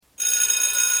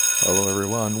Hello,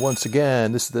 everyone. Once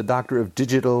again, this is the Doctor of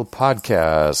Digital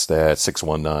podcast at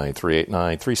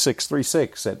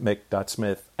 619-389-3636 at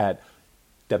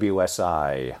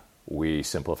mick.smith@WSI. We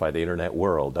simplify the internet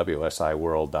world,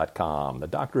 WSIworld.com. The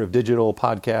Doctor of Digital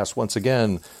podcast, once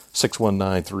again,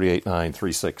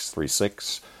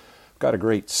 619-389-3636. Got a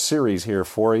great series here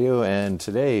for you, and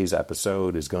today's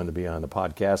episode is going to be on the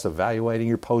podcast evaluating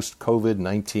your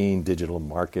post-COVID-19 digital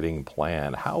marketing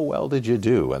plan. How well did you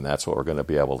do? And that's what we're going to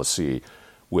be able to see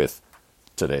with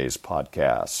today's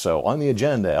podcast. So on the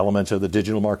agenda, elements of the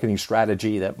digital marketing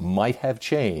strategy that might have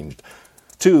changed.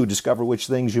 2, discover which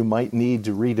things you might need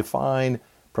to redefine.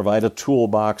 Provide a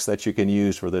toolbox that you can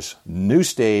use for this new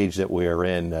stage that we are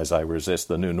in as I resist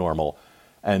the new normal.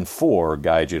 And 4,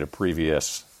 guide you to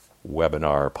previous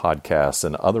webinar, podcasts,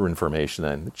 and other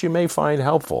information that you may find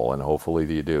helpful, and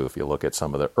hopefully you do if you look at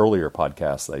some of the earlier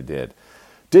podcasts I did.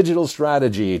 Digital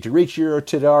strategy. To reach your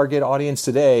target audience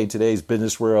today, today's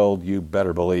business world, you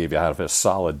better believe you have a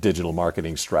solid digital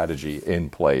marketing strategy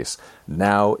in place.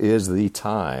 Now is the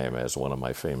time, as one of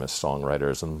my famous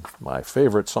songwriters and my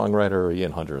favorite songwriter,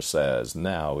 Ian Hunter, says,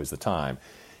 now is the time.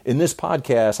 In this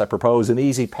podcast, I propose an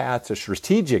easy path to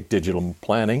strategic digital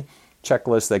planning,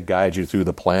 checklist that guides you through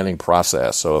the planning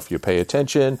process. So if you pay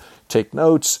attention, take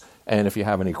notes, and if you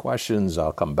have any questions,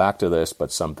 I'll come back to this,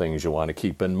 but some things you want to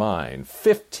keep in mind.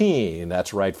 15,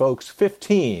 that's right, folks,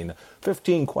 15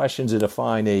 questions to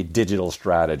define a digital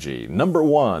strategy. Number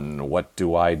 1, what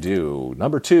do I do?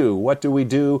 Number 2, what do we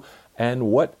do and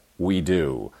what we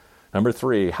do? Number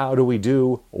 3, how do we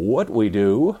do what we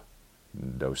do?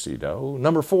 Do-si-do.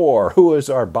 Number 4, who is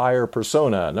our buyer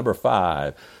persona? Number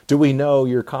 5, do we know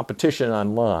your competition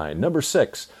online? Number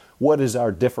 6, what is our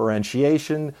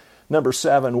differentiation? Number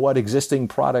 7, what existing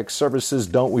products, services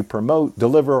don't we promote,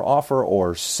 deliver, offer,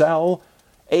 or sell?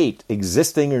 8,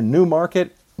 existing or new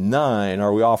market? 9,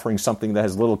 are we offering something that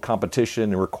has little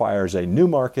competition and requires a new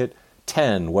market?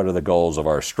 10, what are the goals of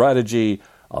our strategy?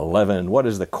 11, what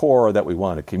is the core that we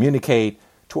want to communicate?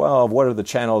 12, what are the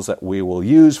channels that we will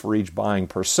use for each buying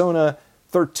persona?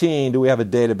 13, do we have a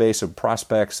database of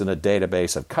prospects and a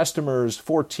database of customers?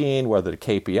 14, what are the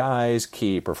KPIs,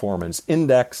 key performance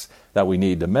index, that we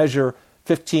need to measure?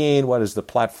 15, what is the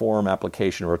platform,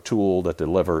 application, or tool that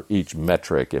deliver each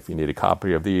metric? If you need a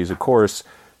copy of these, of course,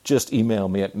 just email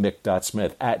me at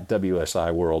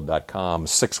mick.smith@WSIworld.com,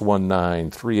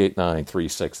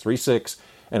 619-389-3636,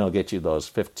 and I'll get you those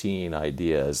 15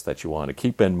 ideas that you want to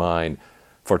keep in mind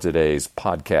for today's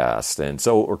podcast. And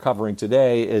so what we're covering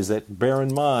today is that, bear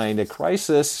in mind, a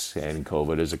crisis, and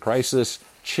COVID is a crisis,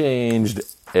 changed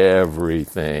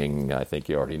everything. I think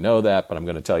you already know that, but I'm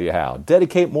going to tell you how.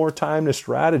 Dedicate more time to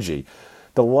strategy.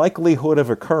 The likelihood of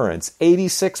occurrence,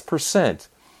 86%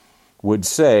 would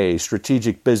say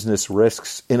strategic business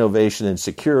risks, innovation and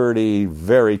security,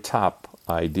 very top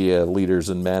idea. Leaders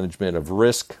in management of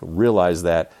risk realize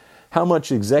that. How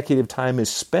much executive time is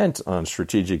spent on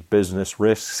strategic business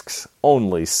risks?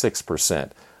 Only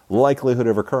 6%. Likelihood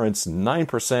of occurrence,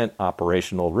 9%.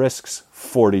 Operational risks,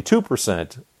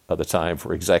 42% of the time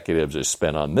for executives is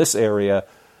spent on this area.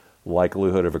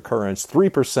 Likelihood of occurrence,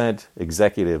 3%.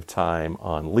 Executive time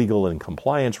on legal and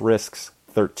compliance risks,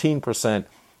 13%.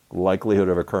 Likelihood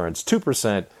of occurrence,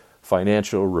 2%.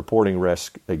 Financial reporting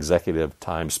risk, executive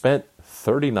time spent,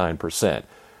 39%.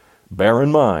 Bear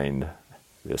in mind,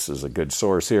 this is a good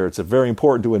source here. It's very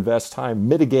important to invest time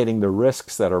mitigating the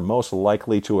risks that are most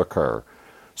likely to occur.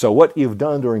 So what you've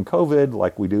done during COVID,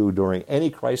 like we do during any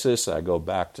crisis, I go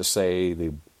back to, say,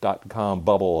 the dot-com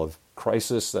bubble of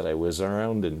crisis that I was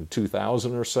around in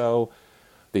 2000 or so,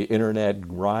 the internet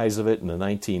rise of it in the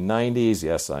 1990s.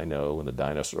 Yes, I know, when the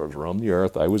dinosaurs roamed the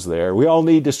earth, I was there. We all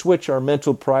need to switch our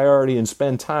mental priority and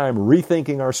spend time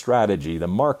rethinking our strategy. The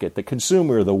market, the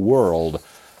consumer, the world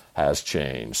has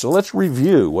changed. So let's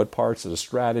review what parts of the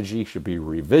strategy should be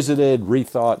revisited,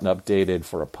 rethought, and updated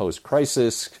for a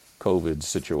post-crisis COVID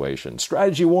situation.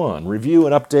 Strategy 1, review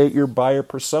and update your buyer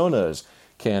personas.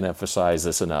 Can't emphasize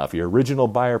this enough. Your original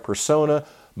buyer persona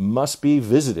must be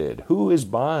visited. Who is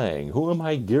buying? Who am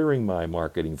I gearing my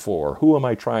marketing for? Who am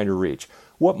I trying to reach?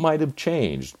 What might have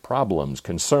changed? Problems,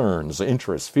 concerns,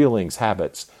 interests, feelings,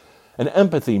 habits. An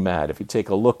empathy mat, if you take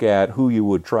a look at who you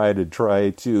would try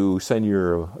to send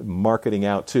your marketing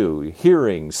out to.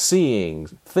 Hearing, seeing,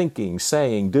 thinking,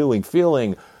 saying, doing,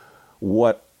 feeling.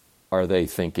 What are they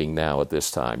thinking now at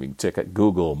this time? You can take at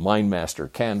Google, MindMaster,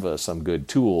 Canva, some good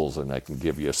tools, and I can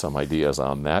give you some ideas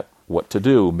on that. What to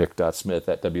do,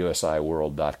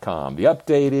 mick.smith@WSIworld.com. The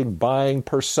updated buying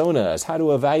personas, how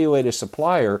to evaluate a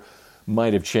supplier,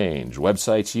 might have changed.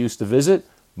 Websites you used to visit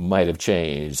might have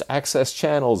changed. Access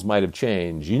channels might have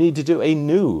changed. You need to do a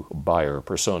new buyer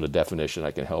persona definition.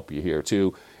 I can help you here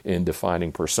too in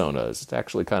defining personas. It's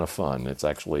actually kind of fun. It's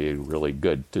actually really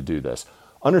good to do this.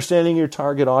 Understanding your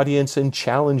target audience in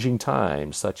challenging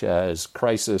times, such as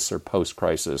crisis or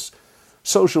post-crisis.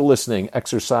 Social listening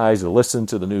exercise to listen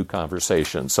to the new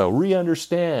conversation. So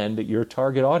re-understand your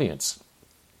target audience.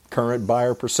 Current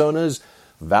buyer personas,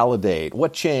 validate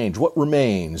what changed, what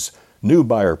remains. New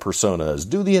buyer personas,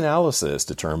 do the analysis,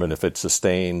 determine if it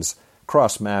sustains,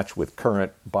 cross-match with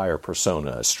current buyer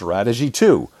personas. Strategy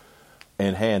 2,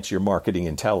 enhance your marketing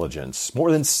intelligence.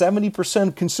 More than 70%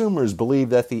 of consumers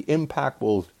believe that the impact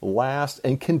will last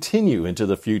and continue into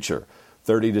the future.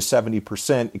 30 to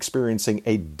 70% experiencing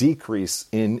a decrease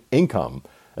in income.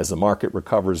 As the market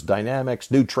recovers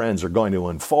dynamics, new trends are going to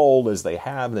unfold as they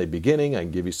have in the beginning. I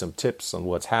can give you some tips on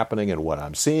what's happening and what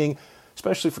I'm seeing.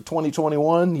 Especially for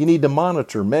 2021, you need to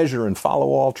monitor, measure, and follow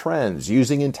all trends.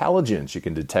 Using intelligence, you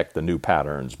can detect the new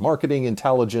patterns. Marketing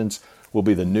intelligence will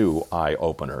be the new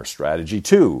eye-opener. Strategy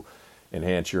 2,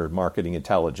 enhance your marketing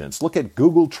intelligence. Look at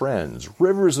Google Trends,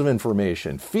 rivers of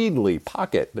information, Feedly,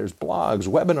 Pocket. There's blogs,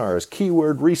 webinars,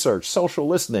 keyword research, social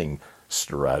listening.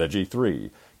 Strategy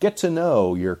 3, get to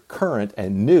know your current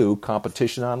and new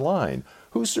competition online.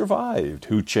 Who survived?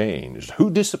 Who changed?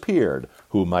 Who disappeared?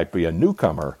 Who might be a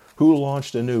newcomer? Who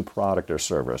launched a new product or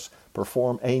service?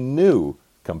 Perform a new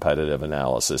competitive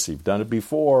analysis. You've done it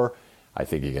before. I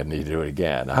think you're going to need to do it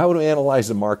again. How to analyze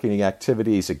the marketing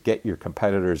activities to get your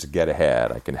competitors to get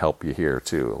ahead. I can help you here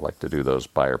too. I like to do those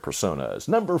buyer personas.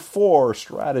 Number 4,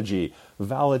 strategy.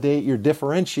 Validate your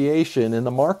differentiation in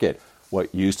the market.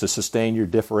 What used to sustain your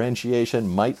differentiation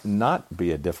might not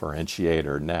be a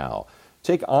differentiator now.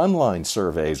 Take online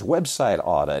surveys, website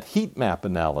audit, heat map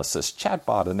analysis,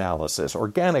 chatbot analysis,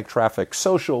 organic traffic,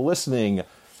 social listening.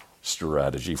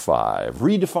 Strategy 5,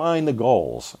 redefine the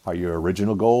goals. Are your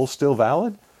original goals still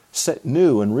valid? Set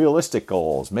new and realistic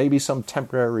goals, maybe some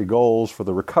temporary goals for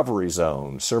the recovery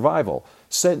zone, survival.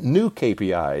 Set new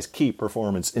KPIs, key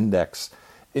performance index,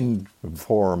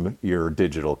 inform your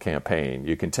digital campaign.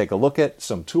 You can take a look at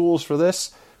some tools for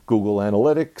this. Google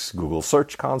Analytics, Google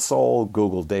Search Console,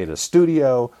 Google Data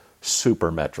Studio,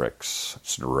 Supermetrics.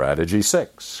 Strategy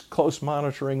 6, close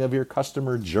monitoring of your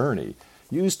customer journey.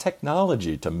 Use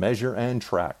technology to measure and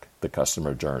track the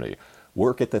customer journey.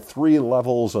 Work at the 3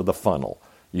 levels of the funnel.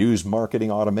 Use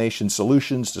marketing automation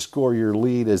solutions to score your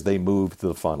lead as they move through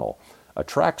the funnel.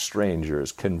 Attract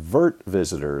strangers, convert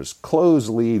visitors, close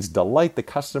leads, delight the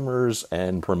customers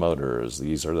and promoters.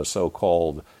 These are the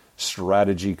so-called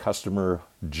strategy customer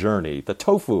journey. The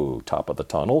tofu, top of the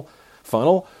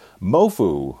funnel,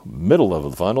 mofu, middle of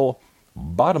the funnel,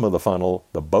 bottom of the funnel,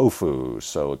 the bofu.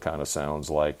 So it kind of sounds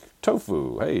like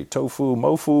tofu. Hey, tofu,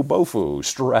 mofu, bofu.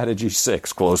 Strategy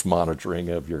 6, close monitoring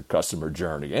of your customer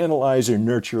journey. Analyze and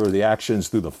nurture the actions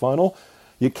through the funnel.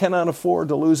 You cannot afford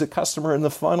to lose a customer in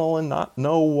the funnel and not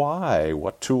know why.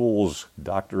 What tools,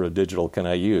 Doctor of Digital, can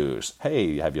I use?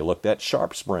 Hey, have you looked at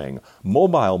SharpSpring,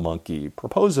 Mobile Monkey,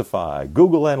 Proposify,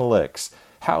 Google Analytics?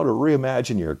 How to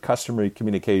reimagine your customer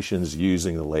communications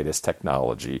using the latest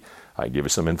technology. I give you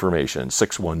some information,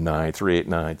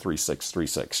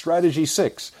 619-389-3636. Strategy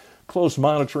 6, close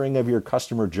monitoring of your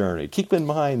customer journey. Keep in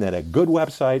mind that a good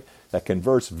website that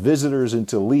converts visitors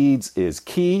into leads is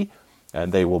key,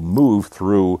 and they will move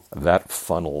through that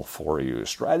funnel for you.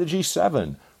 Strategy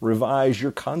 7, revise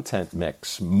your content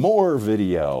mix. More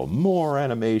video, more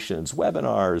animations,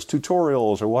 webinars,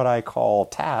 tutorials, or what I call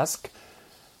task.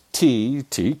 T,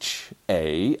 teach.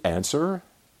 A, answer.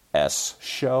 S,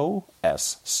 show.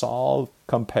 S, solve.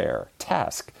 Compare.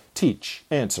 Task, teach,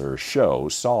 answer, show,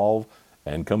 solve,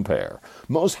 and compare.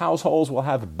 Most households will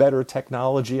have better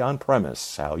technology on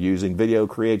premise. How using video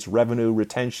creates revenue,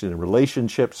 retention, and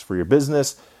relationships for your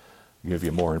business. I'll give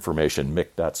you more information,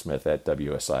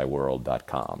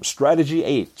 mick.smith@wsiworld.com. Strategy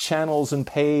 8, channels and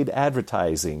paid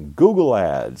advertising. Google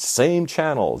ads, same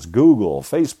channels, Google,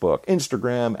 Facebook,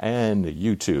 Instagram, and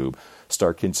YouTube.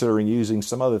 Start considering using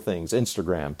some other things,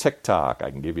 Instagram, TikTok. I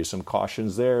can give you some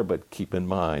cautions there, but keep in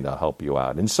mind, I'll help you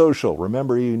out. In social,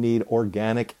 remember you need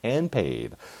organic and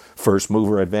paid. First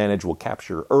mover advantage will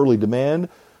capture early demand.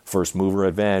 First mover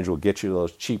advantage will get you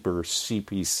those cheaper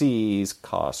CPCs,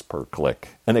 cost per click,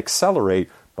 and accelerate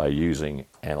by using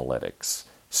analytics.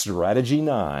 Strategy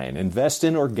 9, invest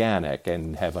in organic.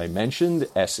 And have I mentioned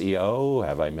SEO?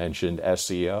 Have I mentioned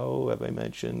SEO? Have I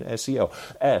mentioned SEO?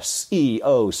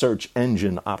 SEO, search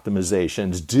engine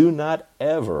optimizations. Do not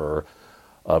ever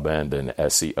abandon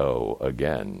SEO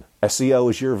again. SEO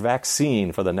is your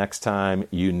vaccine for the next time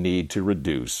you need to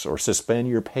reduce or suspend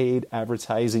your paid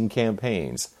advertising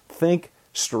campaigns. Think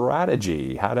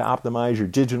Strategy, how to optimize your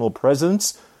digital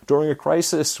presence during a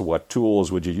crisis. What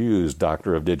tools would you use?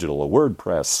 Doctor of Digital,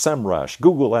 WordPress, SEMrush,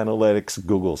 Google Analytics,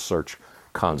 Google Search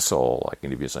Console. I can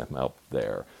give you some help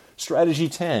there. Strategy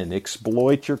 10,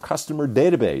 exploit your customer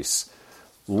database.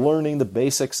 Learning the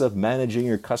basics of managing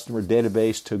your customer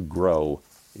database to grow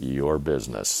your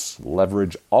business.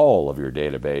 Leverage all of your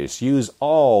database. Use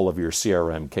all of your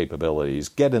CRM capabilities.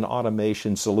 Get an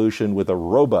automation solution with a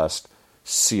robust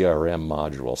CRM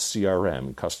module.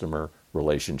 CRM, Customer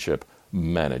Relationship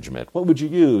Management. What would you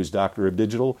use, Doctor of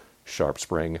Digital?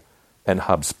 SharpSpring and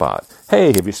HubSpot.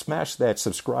 Hey, have you smashed that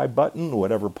subscribe button,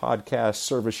 whatever podcast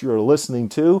service you're listening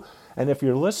to? And if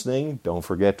you're listening, don't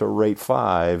forget to rate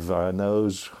 5.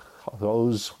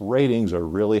 Those ratings are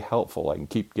really helpful. I can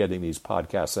keep getting these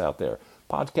podcasts out there.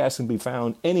 Podcasts can be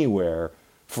found anywhere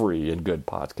free and good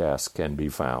podcasts can be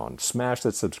found. Smash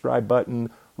that subscribe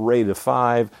button, rate a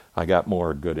 5. I got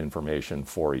more good information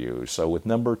for you. So with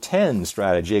number 10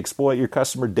 strategy, exploit your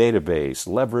customer database.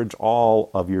 Leverage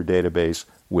all of your database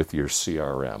with your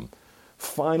CRM.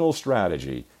 Final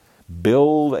strategy,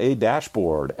 build a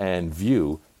dashboard and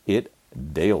view it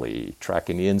daily,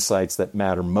 tracking the insights that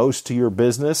matter most to your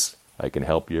business. I can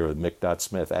help you with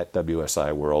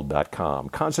mick.smith@wsiworld.com.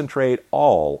 Concentrate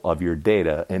all of your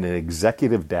data in an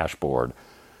executive dashboard.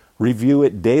 Review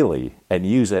it daily and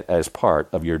use it as part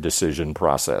of your decision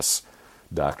process.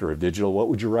 Doctor of Digital, what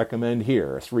would you recommend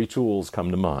here? 3 tools come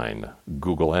to mind: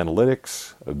 Google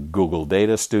Analytics, Google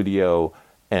Data Studio,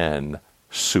 and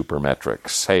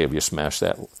Supermetrics. Hey, have you smashed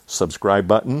that subscribe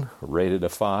button? Rated a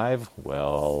 5?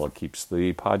 Well, it keeps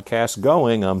the podcast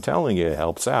going. I'm telling you, it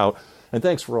helps out. And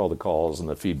thanks for all the calls and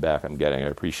the feedback I'm getting. I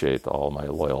appreciate all my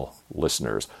loyal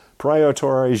listeners.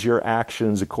 Prioritize your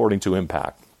actions according to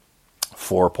impact.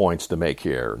 4 points to make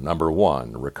here. Number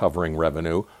 1, recovering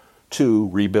revenue. 2,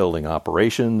 rebuilding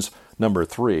operations. Number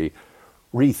 3,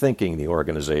 rethinking the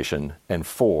organization. And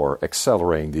 4,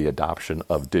 accelerating the adoption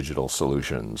of digital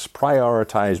solutions.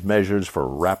 Prioritize measures for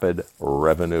rapid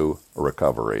revenue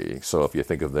recovery. So if you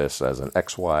think of this as an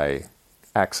XY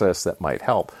axis, that might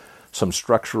help. Some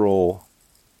structural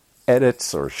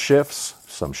edits or shifts,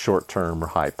 some short-term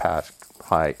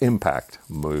high-impact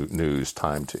news,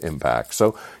 time to impact.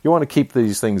 So you want to keep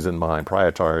these things in mind.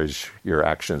 Prioritize your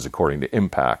actions according to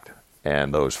impact,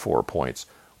 and those 4 points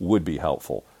would be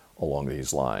helpful along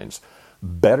these lines.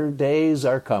 Better days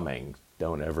are coming.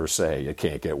 Don't ever say it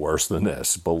can't get worse than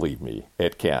this. Believe me,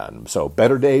 it can. So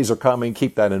better days are coming.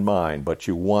 Keep that in mind, but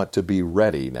you want to be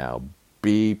ready now.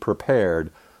 Be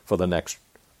prepared for the next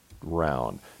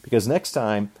round, because next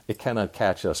time it cannot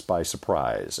catch us by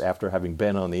surprise. After having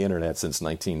been on the internet since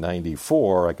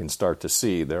 1994, I can start to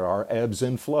see there are ebbs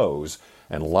and flows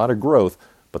and a lot of growth,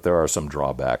 but there are some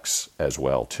drawbacks as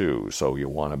well too. So you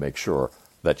want to make sure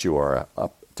that you are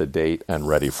up to date and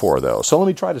ready for those. So let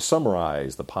me try to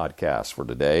summarize the podcast for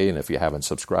today. And if you haven't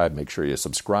subscribed, make sure you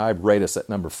subscribe. Rate us at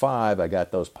number 5. I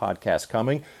got those podcasts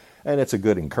coming, and it's a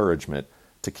good encouragement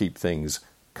to keep things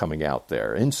coming out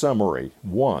there. In summary,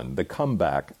 1, the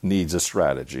comeback needs a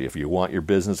strategy. If you want your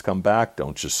business to come back,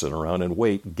 don't just sit around and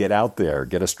wait. Get out there,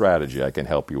 get a strategy. I can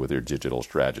help you with your digital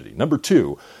strategy. Number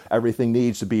 2, everything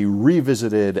needs to be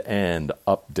revisited and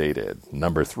updated.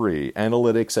 Number 3,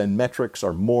 analytics and metrics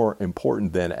are more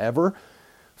important than ever.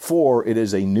 4, it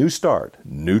is a new start.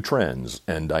 New trends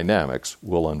and dynamics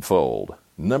will unfold.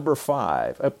 Number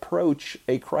 5, approach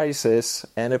a crisis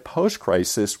and a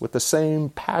post-crisis with the same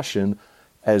passion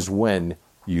as when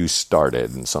you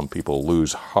started. And some people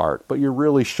lose heart, but you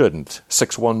really shouldn't.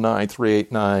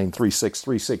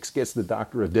 619-389-3636 gets the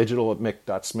Doctor of Digital at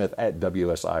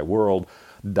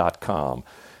mick.smith@wsiworld.com.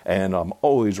 And I'm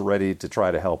always ready to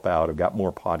try to help out. I've got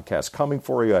more podcasts coming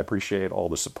for you. I appreciate all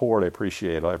the support. I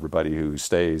appreciate everybody who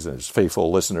stays as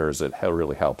faithful listeners. It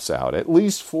really helps out, at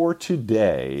least for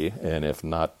today. And if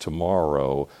not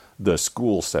tomorrow, the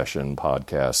school session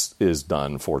podcast is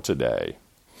done for today.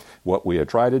 What we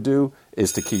try to do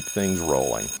is to keep things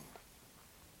rolling.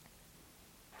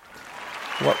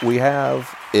 What we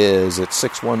have is at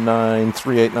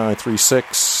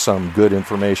 619-389-36, some good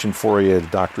information for you. The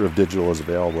Doctor of Digital is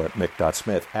available at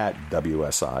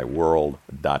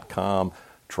mick.smith@wsiworld.com.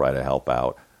 Try to help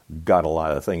out. Got a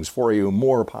lot of things for you.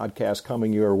 More podcasts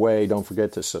coming your way. Don't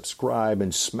forget to subscribe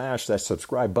and smash that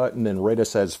subscribe button and rate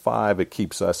us as 5. It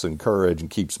keeps us encouraged and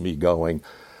keeps me going.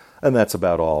 And that's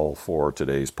about all for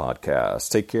today's podcast.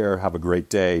 Take care. Have a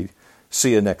great day.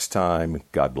 See you next time.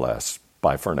 God bless.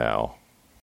 Bye for now.